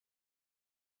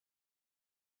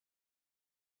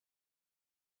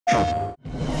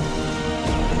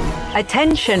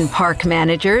Attention park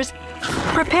managers,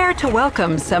 prepare to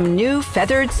welcome some new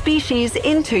feathered species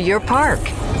into your park.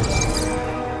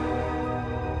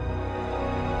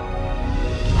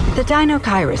 The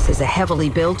Dinochirus is a heavily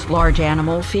built, large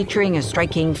animal featuring a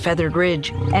striking feathered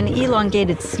ridge, an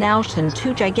elongated snout, and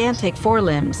 2 gigantic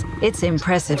forelimbs. Its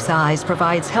impressive size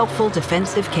provides helpful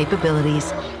defensive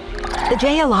capabilities. The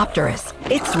Jailopterus.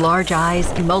 Its large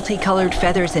eyes, multicolored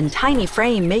feathers, and tiny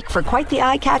frame make for quite the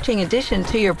eye-catching addition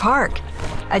to your park.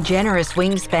 A generous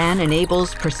wingspan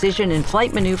enables precision in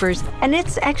flight maneuvers, and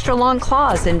its extra-long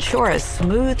claws ensure a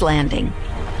smooth landing.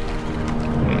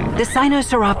 The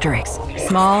Sinosauropteryx,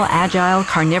 small, agile,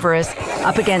 carnivorous.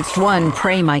 Up against one,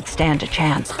 prey might stand a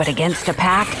chance, but against a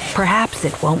pack, perhaps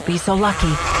it won't be so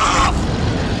lucky.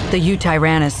 The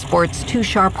Eutyrannus sports 2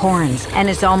 sharp horns and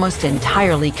is almost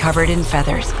entirely covered in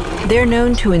feathers. They're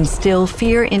known to instill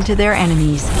fear into their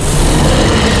enemies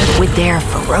with their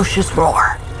ferocious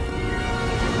roar.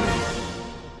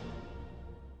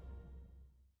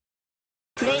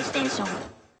 PlayStation